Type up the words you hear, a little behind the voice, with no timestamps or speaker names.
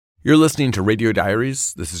You're listening to Radio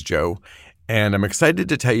Diaries. This is Joe, and I'm excited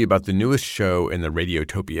to tell you about the newest show in the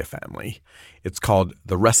Radiotopia family. It's called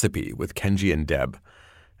The Recipe with Kenji and Deb.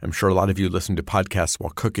 I'm sure a lot of you listen to podcasts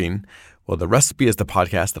while cooking. Well, The Recipe is the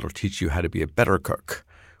podcast that'll teach you how to be a better cook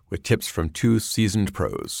with tips from two seasoned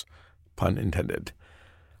pros, pun intended.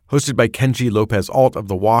 Hosted by Kenji Lopez-Alt of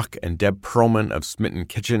The Walk and Deb Perlman of Smitten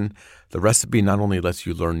Kitchen, The Recipe not only lets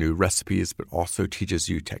you learn new recipes, but also teaches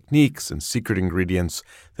you techniques and secret ingredients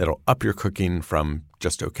that'll up your cooking from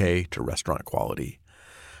just okay to restaurant quality.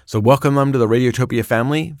 So welcome them to the Radiotopia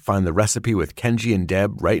family. Find The Recipe with Kenji and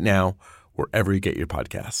Deb right now, wherever you get your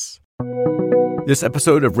podcasts. This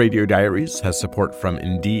episode of Radio Diaries has support from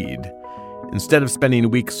Indeed. Instead of spending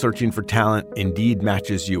weeks searching for talent, Indeed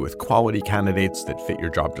matches you with quality candidates that fit your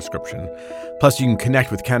job description. Plus, you can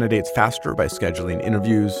connect with candidates faster by scheduling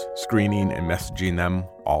interviews, screening, and messaging them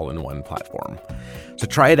all in one platform. So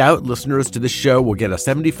try it out. Listeners to this show will get a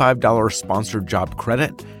 $75 sponsored job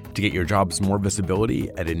credit to get your jobs more visibility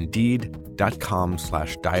at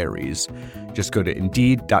Indeed.com/diaries. Just go to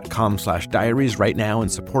Indeed.com/diaries right now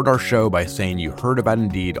and support our show by saying you heard about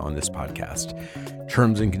Indeed on this podcast.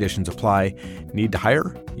 Terms and conditions apply. Need to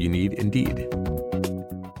hire? You need Indeed.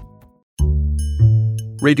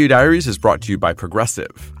 Radio Diaries is brought to you by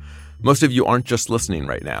Progressive. Most of you aren't just listening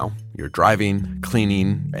right now. You're driving,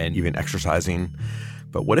 cleaning, and even exercising.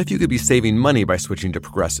 But what if you could be saving money by switching to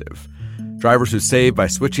Progressive? Drivers who save by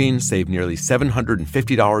switching save nearly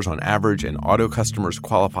 $750 on average, and auto customers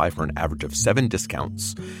qualify for an average of 7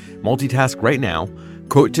 discounts. Multitask right now.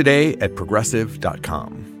 Quote today at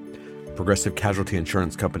Progressive.com. Progressive Casualty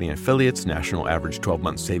Insurance Company and affiliates. National average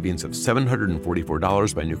 12-month savings of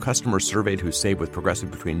 $744 by new customers surveyed who saved with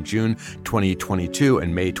Progressive between June 2022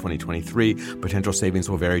 and May 2023. Potential savings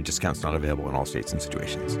will vary. Discounts not available in all states and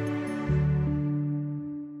situations.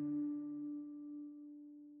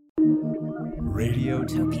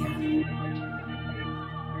 Radiotopia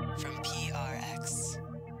from PRX.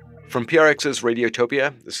 From PRX's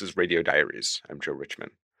Radiotopia, this is Radio Diaries. I'm Joe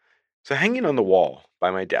Richman. So hanging on the wall by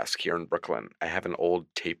my desk here in Brooklyn, I have an old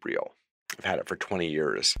tape reel. I've had it for 20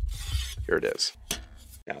 years. Here it is.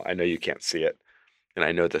 Now, I know you can't see it, and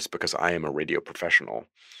I know this because I am a radio professional.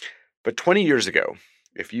 But 20 years ago,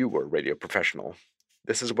 if you were a radio professional,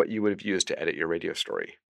 this is what you would have used to edit your radio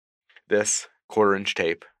story. This 1/4-inch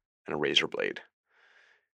tape and a razor blade.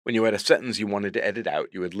 When you had a sentence you wanted to edit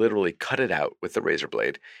out, you would literally cut it out with the razor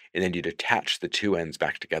blade, and then you'd attach the two ends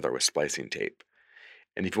back together with splicing tape.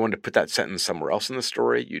 And if you wanted to put that sentence somewhere else in the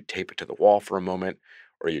story, you'd tape it to the wall for a moment,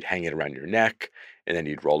 or you'd hang it around your neck, and then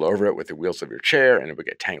you'd roll over it with the wheels of your chair, and it would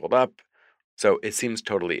get tangled up. So it seems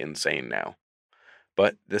totally insane now.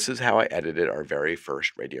 But this is how I edited our very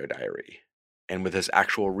first radio diary. And with this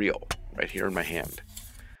actual reel right here in my hand.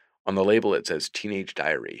 On the label it says Teenage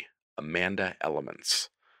Diary, Amanda Elements.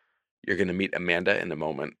 You're going to meet Amanda in a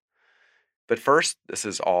moment. But first, this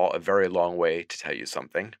is all a very long way to tell you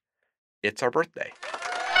something. It's our birthday.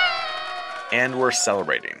 And we're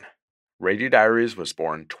celebrating. Radio Diaries was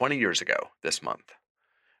born 20 years ago this month.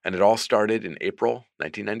 And it all started in April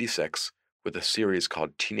 1996 with a series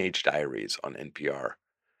called Teenage Diaries on NPR.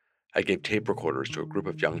 I gave tape recorders to a group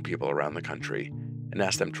of young people around the country and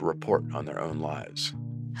asked them to report on their own lives.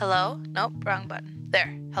 Hello? Nope, wrong button.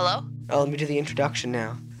 There. Hello? Oh, let me do the introduction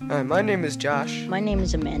now. Hi, my name is Josh. My name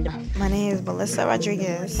is Amanda. My name is Melissa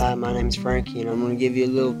Rodriguez. Hi, my name is Frankie, and I'm going to give you a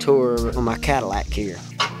little tour on my Cadillac here.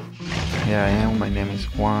 Here I am. My name is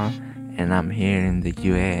Juan, and I'm here in the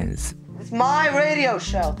U.S. It's my radio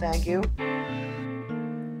show, thank you.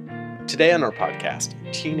 Today on our podcast,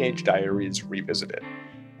 Teenage Diaries Revisited.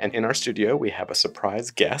 And in our studio, we have a surprise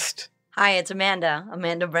guest. Hi, it's Amanda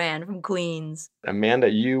Brand from Queens. Amanda,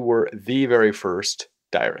 you were the very first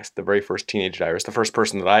diarist, the very first teenage diarist, the first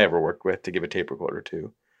person that I ever worked with to give a tape recorder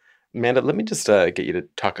to. Amanda, let me just get you to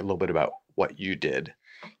talk a little bit about what you did.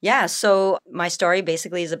 Yeah, so my story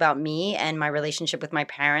basically is about me and my relationship with my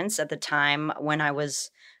parents at the time when I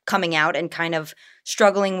was coming out and kind of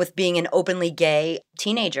struggling with being an openly gay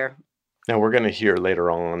teenager. Now, we're going to hear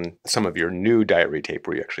later on some of your new diary tape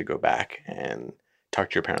where you actually go back and talk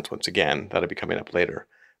to your parents once again. That'll be coming up later.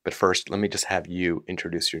 But first, let me just have you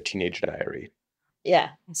introduce your teenage diary. Yeah.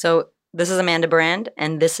 So this is Amanda Brand,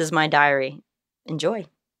 and this is my diary. Enjoy.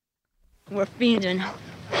 We're feeding.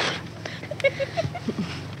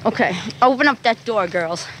 Okay, open up that door,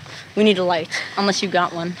 girls. We need a light, unless you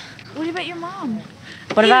got one. What about your mom?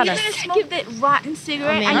 What about You're us? gonna smoke that rotten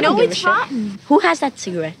cigarette? Oh, man, I don't know give a it's shit. rotten. Who has that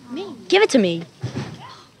cigarette? Me. Give it to me.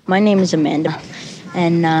 My name is Amanda,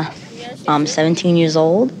 and I'm 17 years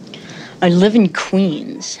old. I live in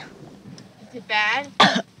Queens. Is it bad?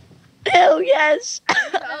 Hell yes.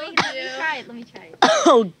 Let me try it.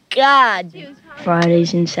 Oh, God.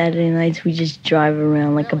 Fridays and Saturday nights, we just drive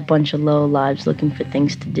around like a bunch of lowlives looking for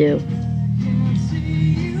things to do.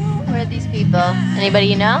 Who are these people? Anybody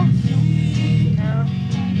you know?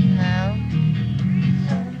 No.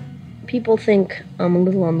 People think I'm a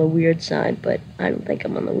little on the weird side, but I don't think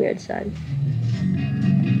I'm on the weird side.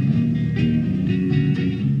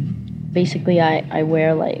 Basically, I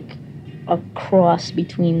wear like a cross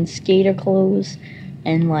between skater clothes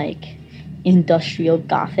and like industrial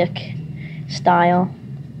gothic style.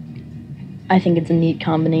 I think it's a neat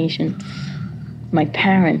combination. My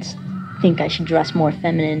parents think I should dress more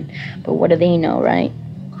feminine, but what do they know, right?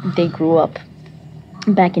 They grew up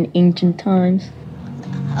back in ancient times.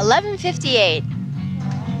 11:58.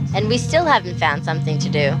 And we still haven't found something to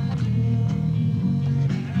do.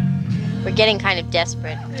 We're getting kind of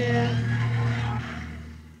desperate.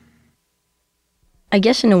 I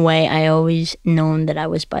guess in a way, I always known that I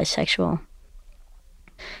was bisexual.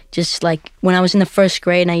 Just like when I was in the first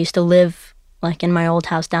grade and I used to live like in my old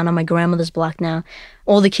house down on my grandmother's block now,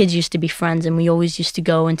 all the kids used to be friends and we always used to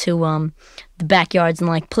go into the backyards and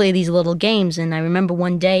like play these little games. And I remember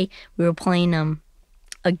one day we were playing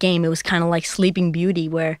a game. It was kind of like Sleeping Beauty,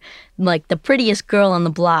 where like the prettiest girl on the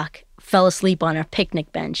block fell asleep on her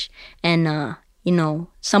picnic bench, and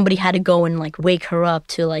somebody had to go and like wake her up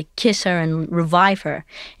to like kiss her and revive her,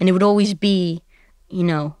 and it would always be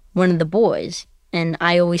one of the boys, and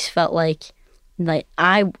I always felt like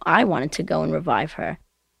I wanted to go and revive her.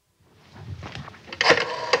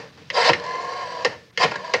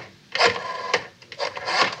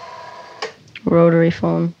 Rotary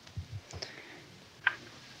phone.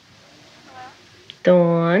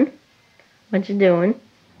 Dawn, what you doing?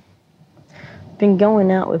 Been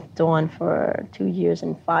going out with Dawn for 2 years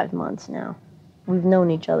and 5 months now. We've known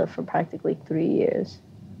each other for practically 3 years.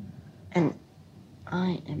 And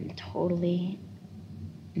I am totally,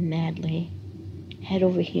 madly, head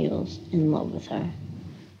over heels in love with her.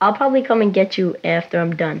 I'll probably come and get you after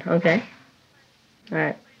I'm done, okay? All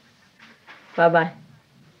right. Bye-bye.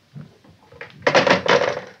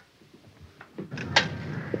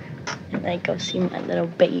 And I go see my little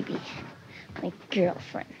baby, my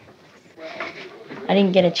girlfriend. I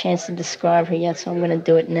didn't get a chance to describe her yet, so I'm gonna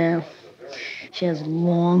do it now. She has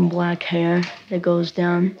long black hair that goes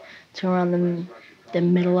down to around the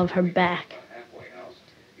middle of her back.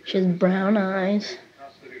 She has brown eyes.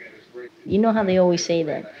 You know how they always say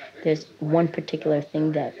that there's one particular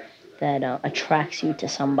thing that attracts you to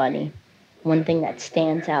somebody, one thing that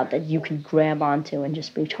stands out that you can grab onto and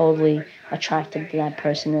just be totally attracted to that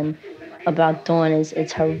person. And about Dawn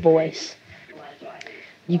it's her voice.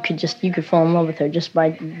 You could fall in love with her just by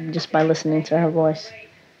listening to her voice.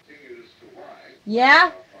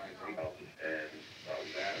 Yeah?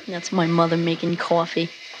 That's my mother making coffee.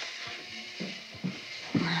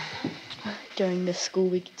 During the school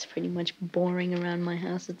week, it's pretty much boring around my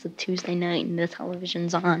house. It's a Tuesday night and the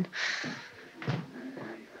television's on.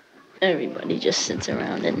 Everybody just sits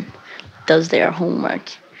around and does their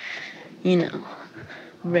homework.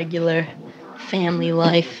 Regular family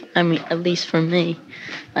life. I mean, at least for me.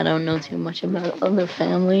 I don't know too much about other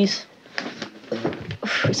families.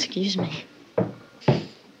 Excuse me.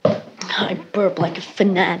 I burp like a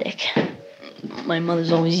fanatic. My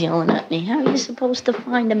mother's always yelling at me, "How are you supposed to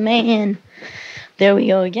find a man?" There we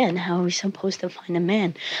go again. How are we supposed to find a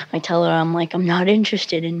man? I tell her, I'm not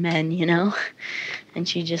interested in men, And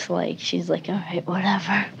she's like, all right,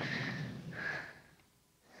 whatever.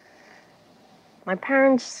 My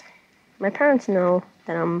parents know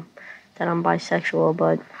that I'm bisexual,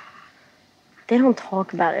 but they don't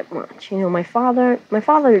talk about it much. My father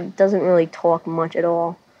doesn't really talk much at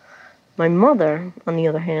all. My mother, on the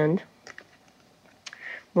other hand,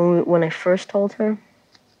 when I first told her,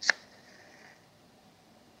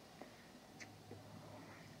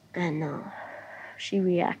 and she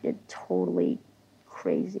reacted totally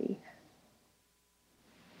crazy.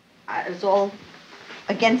 It was all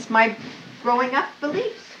against my growing up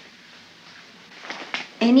beliefs.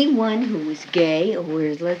 Anyone who was gay or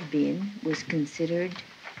was lesbian was considered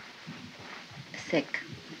sick.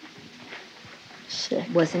 Sick.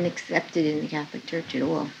 Wasn't accepted in the Catholic Church at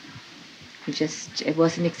all. It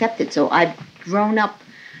wasn't accepted. So I've grown up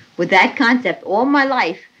with that concept all my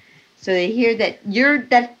life. So to hear that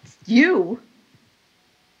that's you,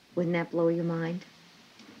 wouldn't that blow your mind?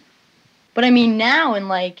 But I mean, now in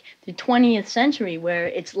like the 20th century, where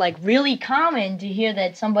it's like really common to hear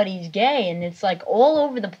that somebody's gay, and it's like all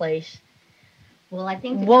over the place. Well, I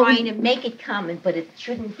think they're trying to make it common, but it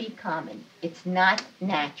shouldn't be common. It's not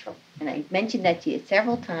natural. And I mentioned that to you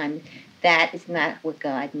several times. That is not what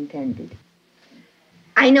God intended.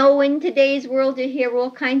 I know in today's world you hear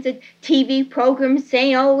all kinds of TV programs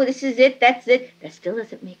saying, oh, this is it, that's it. That still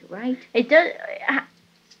doesn't make it right. It does.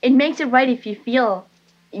 It makes it right if you feel.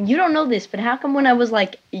 You don't know this, but how come when I was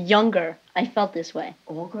like younger, I felt this way?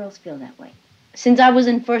 All girls feel that way. Since I was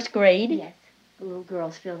in first grade? Yes. Little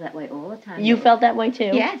girls feel that way all the time. You felt that way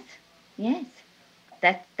too? Yes. Yes.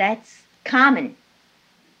 That's common.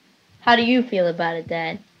 How do you feel about it,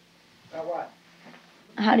 Dad? About what?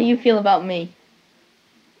 How do you feel about me?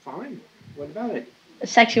 Fine. What about it?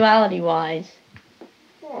 Sexuality-wise.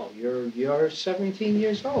 Well, you're 17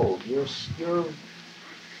 years old. You're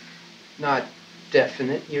not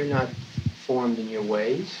definite. You're not formed in your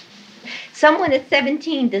ways. Someone at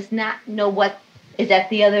 17 does not know what is at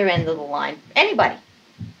the other end of the line. Anybody.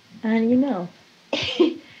 How do you know?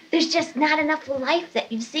 There's just not enough life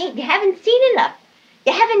that you've seen. You haven't seen enough.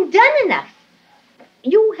 You haven't done enough.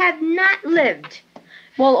 You have not lived.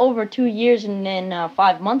 Well, over 2 years and then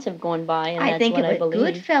 5 months have gone by, and I that's think what I if a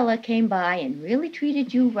believe. good fella came by and really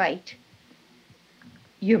treated you right,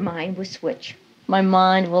 your mind would switch. My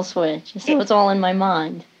mind will switch. So it's all in my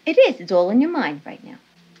mind. It is. It's all in your mind right now.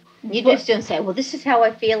 You just don't say, well, this is how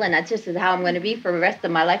I feel, and this is how I'm going to be for the rest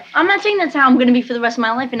of my life. I'm not saying that's how I'm going to be for the rest of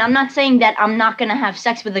my life, and I'm not saying that I'm not going to have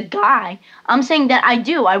sex with a guy. I'm saying that I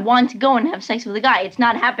do. I want to go and have sex with a guy. It's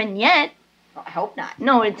not happened yet. I hope not.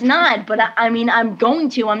 No, it's not, but I mean, I'm going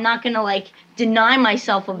to. I'm not going to, like, deny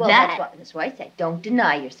myself of that. That's why I said, don't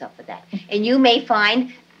deny yourself of that. And you may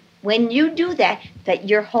find, when you do that, that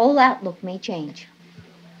your whole outlook may change.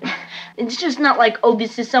 It's just not like, oh,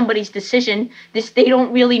 this is somebody's decision. They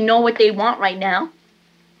don't really know what they want right now.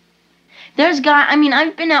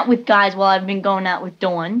 I've been out with guys while I've been going out with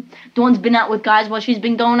Dawn. Dawn's been out with guys while she's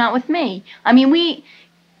been going out with me. I mean,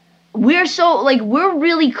 we're so, like, we're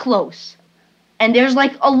really close. And there's,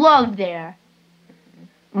 like, a love there.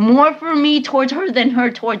 More for me towards her than her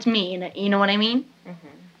towards me. You know what I mean? Mm-hmm.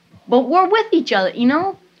 But we're with each other, you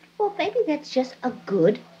know? Well, maybe that's just a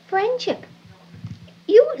good friendship.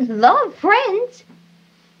 You love friends.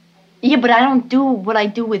 Yeah, but I don't do what I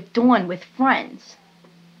do with Dawn with friends.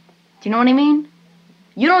 Do you know what I mean?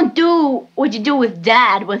 You don't do what you do with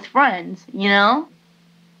Dad with friends, you know?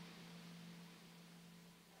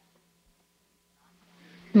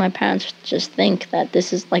 My parents just think that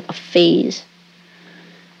this is like a phase.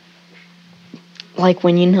 Like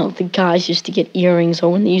when, the guys used to get earrings,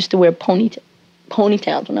 or when they used to wear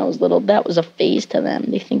ponytails when I was little, that was a phase to them.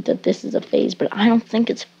 They think that this is a phase, but I don't think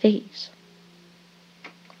it's a phase.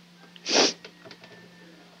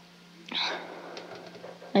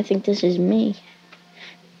 I think this is me.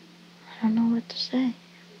 I don't know what to say.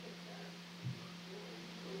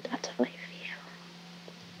 That's how I feel.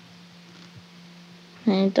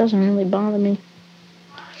 And it doesn't really bother me.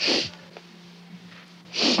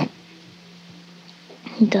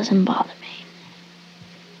 It doesn't bother me.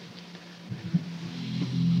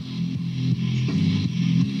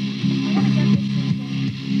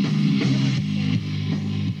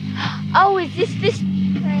 Oh, is this?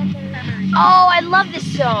 Oh, I love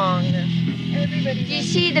this song. Do you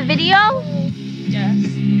see the video? Yes.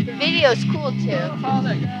 The video's cool too.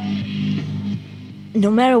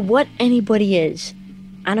 No matter what anybody is,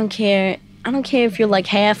 I don't care if you're like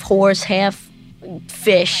half horse, half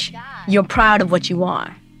fish. You're proud of what you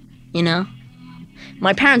are, you know?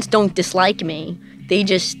 My parents don't dislike me. They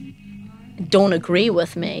just don't agree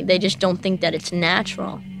with me. They just don't think that it's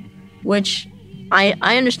natural, which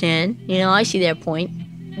I understand. I see their point.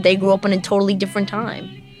 They grew up in a totally different time,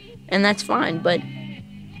 and that's fine, but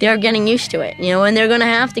they're getting used to it, and they're going to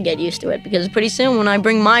have to get used to it, because pretty soon when I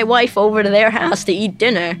bring my wife over to their house to eat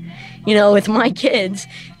dinner, with my kids,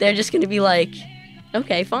 they're just going to be like,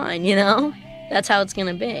 okay, fine, That's how it's going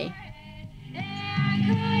to be.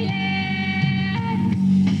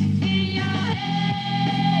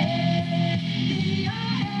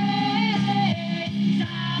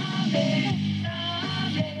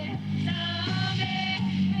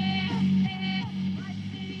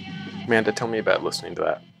 Amanda, tell me about listening to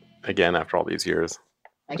that again after all these years.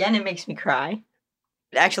 Again, it makes me cry.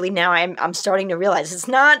 Actually, now I'm starting to realize it's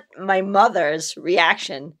not my mother's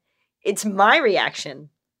reaction. It's my reaction.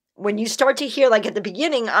 When you start to hear, like at the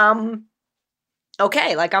beginning,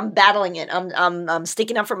 okay, like I'm battling it. I'm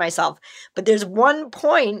sticking up for myself. But there's one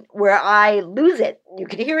point where I lose it. You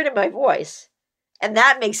can hear it in my voice. And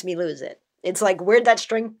that makes me lose it. It's like, where'd that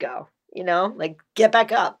strength go? Like get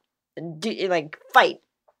back up and fight.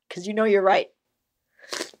 Because you're right.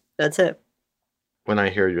 That's it. When I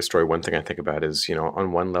hear your story, one thing I think about is,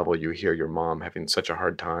 on one level, you hear your mom having such a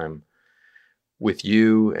hard time with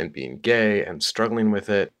you and being gay and struggling with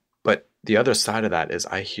it. But the other side of that is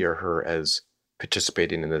I hear her as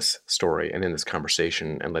participating in this story and in this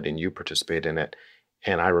conversation and letting you participate in it.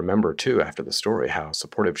 And I remember too, after the story, how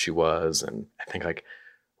supportive she was. And I think like,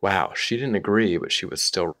 wow, she didn't agree, but she was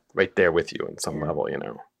still right there with you on some level, you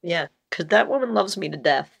know? Yeah, because that woman loves me to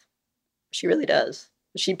death. She really does.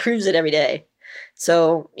 She proves it every day.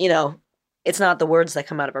 So, you know, it's not the words that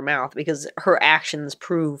come out of her mouth because her actions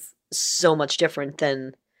prove so much different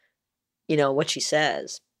than, you know, what she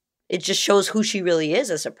says. It just shows who she really is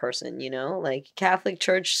as a person, you know, like Catholic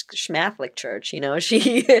Church, Schmatholic Church, you know,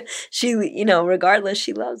 she, you know, regardless,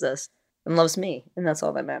 she loves us and loves me. And that's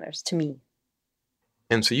all that matters to me.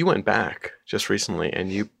 And so you went back just recently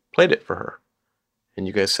and you played it for her. And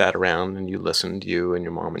you guys sat around and you listened, you and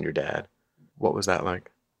your mom and your dad. What was that like?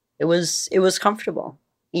 It was comfortable,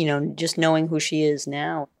 you know, just knowing who she is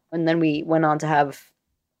now. And then we went on to have,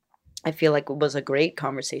 I feel like it was a great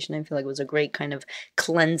conversation. I feel like it was a great kind of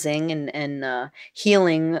cleansing and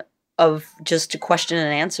healing of just a question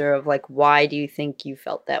and answer of like, why do you think you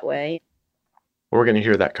felt that way? Well, we're going to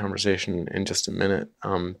hear that conversation in just a minute.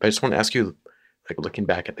 But I just want to ask you, like looking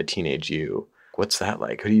back at the teenage you, what's that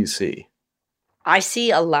like? Who do you see? I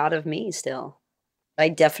see a lot of me still. I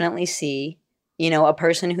definitely see, you know, a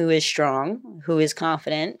person who is strong, who is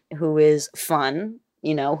confident, who is fun,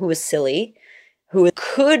 you know, who is silly, who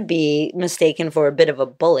could be mistaken for a bit of a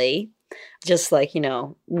bully, just like, you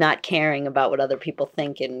know, not caring about what other people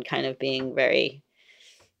think and kind of being very,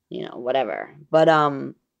 you know, whatever. But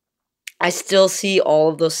I still see all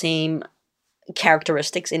of those same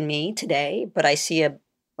characteristics in me today, but I see a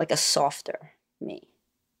softer me,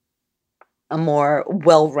 a more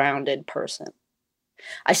well-rounded person.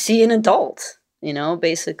 I see an adult, you know,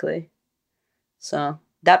 basically. So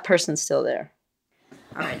that person's still there.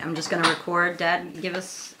 All right, I'm just going to record. Dad, give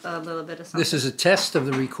us a little bit of something. This is a test of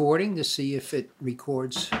the recording to see if it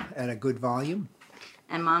records at a good volume.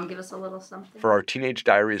 And Mom, give us a little something. For our Teenage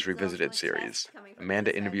Diaries Revisited series,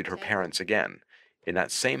 Amanda interviewed her parents again in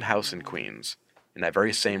that same house in Queens, in that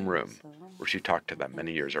very same room where she talked to them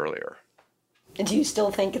many years earlier. Do you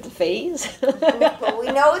still think it's a phase? Well, we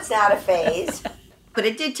know it's not a phase. But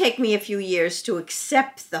it did take me a few years to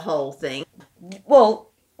accept the whole thing. Well,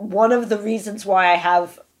 one of the reasons why I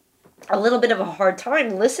have a little bit of a hard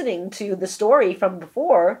time listening to the story from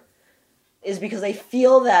before is because I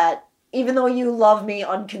feel that even though you love me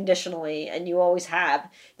unconditionally, and you always have,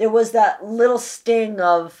 there was that little sting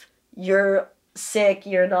of you're sick,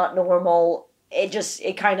 you're not normal.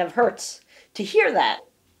 It kind of hurts to hear that.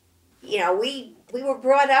 You know, we were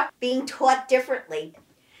brought up being taught differently.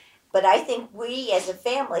 But I think we as a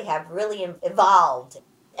family have really evolved.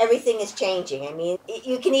 Everything is changing. I mean,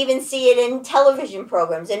 you can even see it in television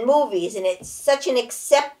programs and movies, and it's such an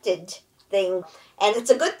accepted thing. And it's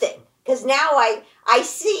a good thing, because now I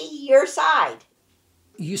see your side.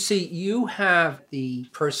 You see, you have the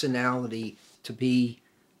personality to be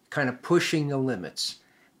kind of pushing the limits,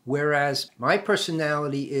 whereas my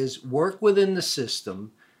personality is work within the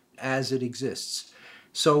system as it exists.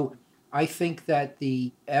 So I think that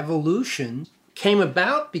the evolution came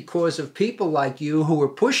about because of people like you who were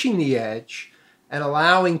pushing the edge and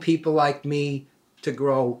allowing people like me to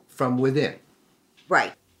grow from within.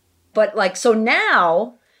 Right. But like, so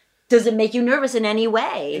now, does it make you nervous in any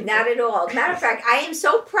way? Not at all. Matter of fact, I am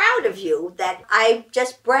so proud of you that I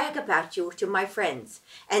just brag about you to my friends.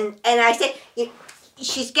 And I say,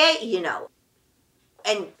 she's gay, you know.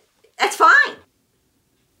 And that's fine.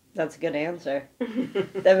 That's a good answer.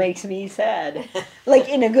 That makes me sad. Like,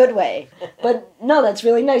 in a good way. But no, that's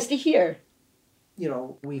really nice to hear. You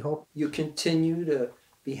know, we hope you continue to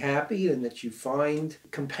be happy and that you find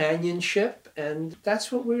companionship, and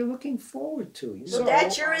that's what we're looking forward to. Well,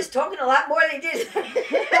 Dad sure is talking a lot more than he did.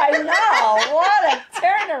 I know. What a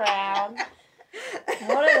turnaround.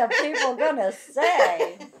 What are the people going to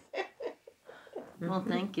say? Well,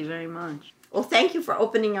 thank you very much. Well, thank you for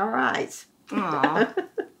opening our eyes. Aw.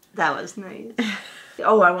 That was nice.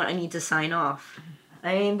 Oh, I need to sign off.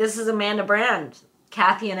 I mean, this is Amanda Brand.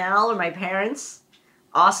 Kathy and Al are my parents.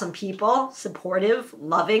 Awesome people, supportive,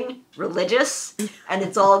 loving, religious, and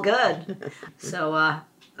it's all good. So,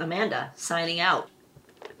 Amanda, signing out.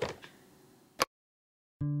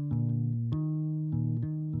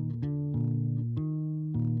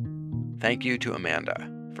 Thank you to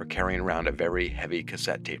Amanda for carrying around a very heavy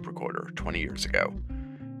cassette tape recorder 20 years ago,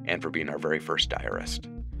 and for being our very first diarist.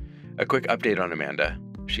 A quick update on Amanda.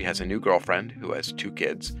 She has a new girlfriend who has 2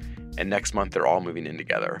 kids, and next month they're all moving in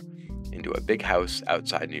together into a big house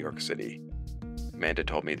outside New York City. Amanda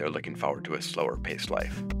told me they're looking forward to a slower paced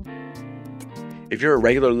life. If you're a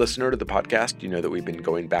regular listener to the podcast, you know that we've been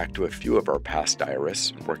going back to a few of our past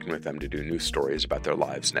diarists and working with them to do new stories about their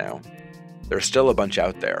lives now. There's still a bunch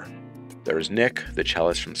out there. There's Nick, the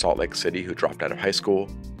cellist from Salt Lake City who dropped out of high school.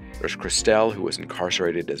 There's Christelle, who was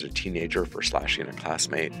incarcerated as a teenager for slashing a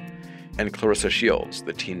classmate. And Clarissa Shields,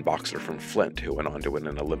 the teen boxer from Flint who went on to win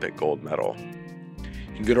an Olympic gold medal.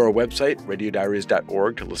 You can go to our website,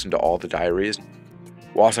 radiodiaries.org, to listen to all the diaries.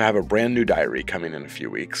 We'll also have a brand new diary coming in a few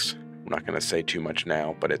weeks. I'm not going to say too much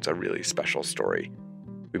now, but it's a really special story.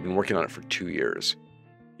 We've been working on it for 2 years.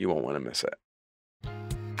 You won't want to miss it.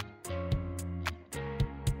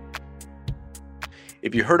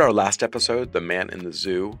 If you heard our last episode, The Man in the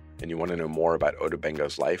Zoo, and you want to know more about Ota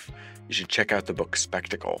Bengo's life, you should check out the book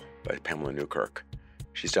Spectacle by Pamela Newkirk.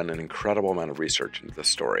 She's done an incredible amount of research into this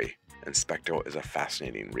story, and Spectacle is a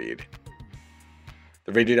fascinating read.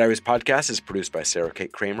 The Radio Diaries podcast is produced by Sarah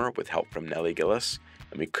Kate Kramer with help from Nellie Gillis,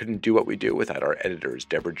 and we couldn't do what we do without our editors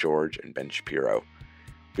Deborah George and Ben Shapiro.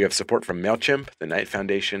 We have support from MailChimp, the Knight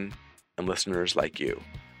Foundation, and listeners like you.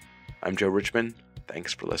 I'm Joe Richman.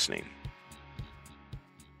 Thanks for listening.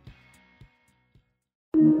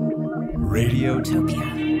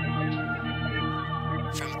 Radiotopia.